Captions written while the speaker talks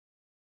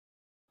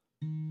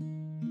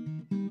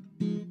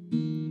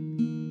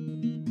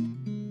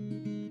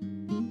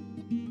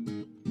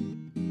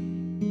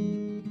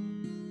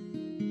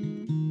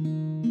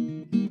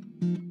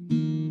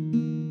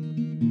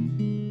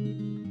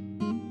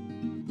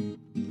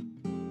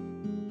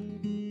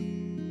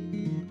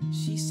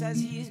says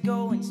he's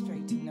going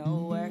straight to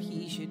nowhere.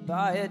 He should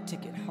buy a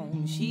ticket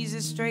home. She's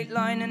a straight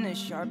line and a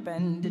sharp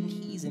end, and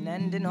he's an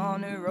ending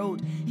on a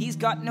road. He's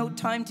got no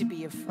time to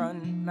be a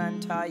front man.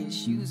 Tie his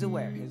shoes or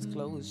wear his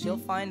clothes. She'll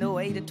find a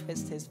way to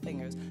twist his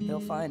fingers. He'll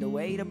find a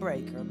way to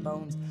break her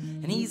bones.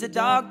 And he's a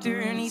doctor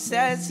and he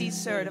says he's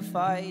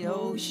certified.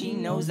 Oh, she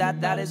knows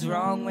that that is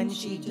wrong when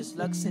she just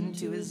looks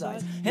into his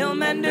eyes. He'll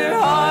mend her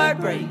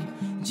heartbreak,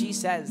 and she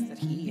says that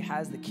he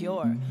has the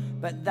cure,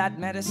 but that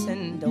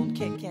medicine don't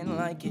kick in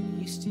like it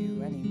used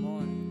to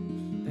anymore.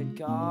 But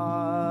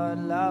God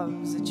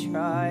loves a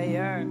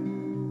trier,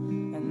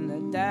 and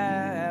the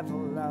devil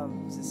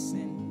loves a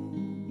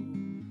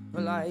sin.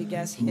 Well, I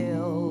guess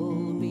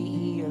he'll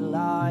be a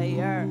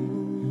liar,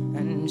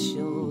 and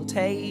she'll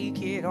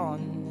take it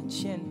on the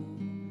chin.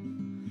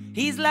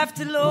 He's left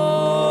alone,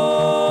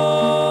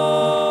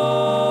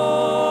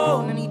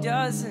 and he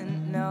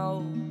doesn't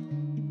know.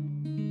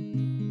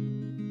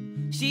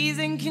 She's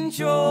in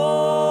control,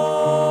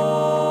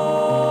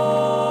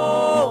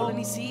 and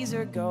he sees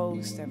her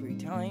ghost every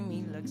time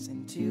he looks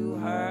into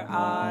her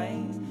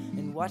eyes.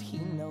 And what he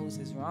knows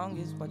is wrong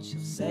is what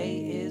she'll say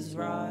is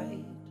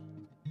right.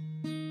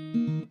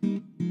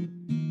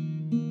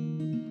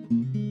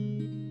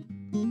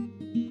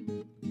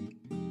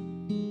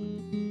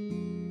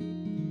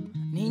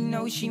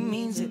 She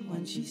means it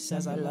when she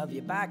says I love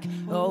you back.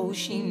 Oh,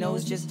 she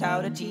knows just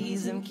how to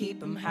tease him,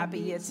 keep him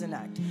happy, it's an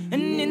act.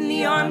 And in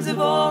the arms of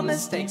all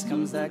mistakes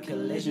comes the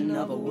collision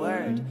of a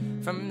word,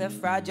 from the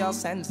fragile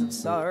sense of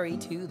sorry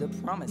to the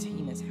promise he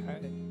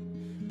misheard.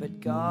 But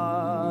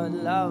God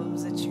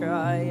loves a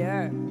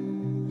trier,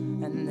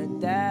 and the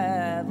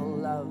devil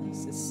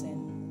loves a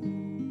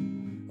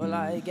sin. Well,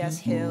 I guess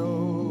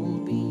he'll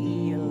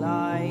be a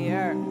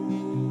liar,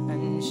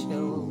 and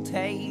she'll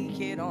take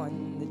it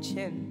on the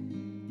chin.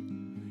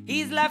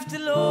 He's left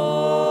alone,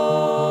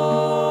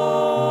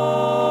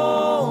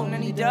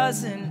 and he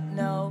doesn't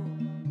know.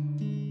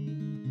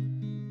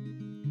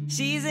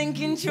 She's in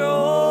control,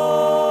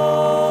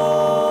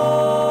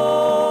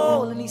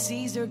 and he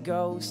sees her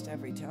ghost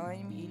every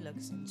time he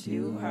looks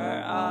into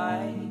her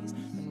eyes.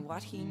 And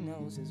what he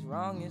knows is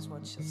wrong is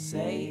what she'll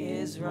say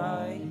is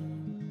right.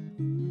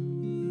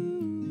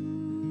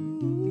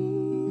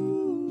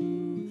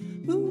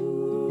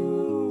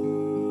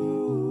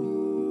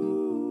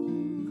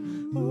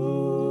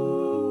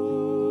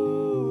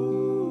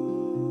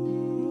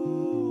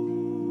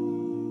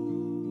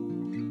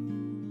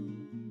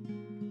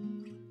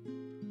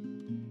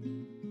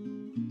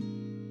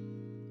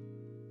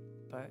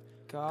 But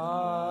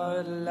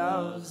God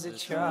loves a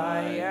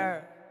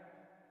trier,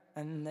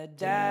 and the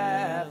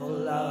devil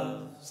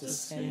loves a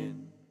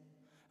sin.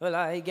 Well,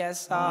 I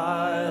guess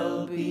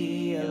I'll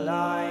be a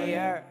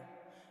liar,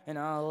 and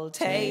I'll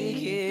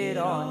take it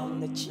on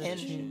the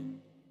chin.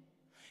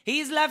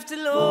 He's left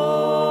alone,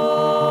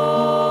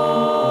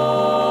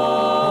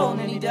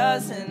 and he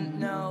doesn't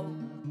know.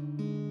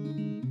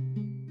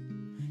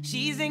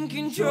 She's in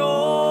control,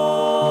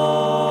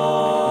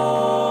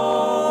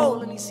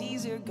 and he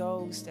sees her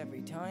ghost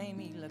every time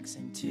he looks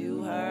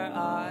into her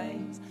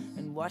eyes.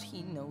 And what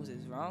he knows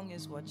is wrong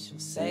is what she'll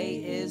say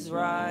is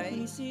right.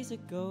 He sees a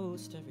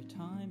ghost every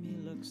time he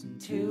looks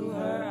into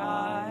her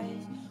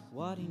eyes.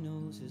 What he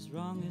knows is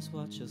wrong is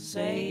what she'll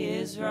say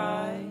is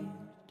right.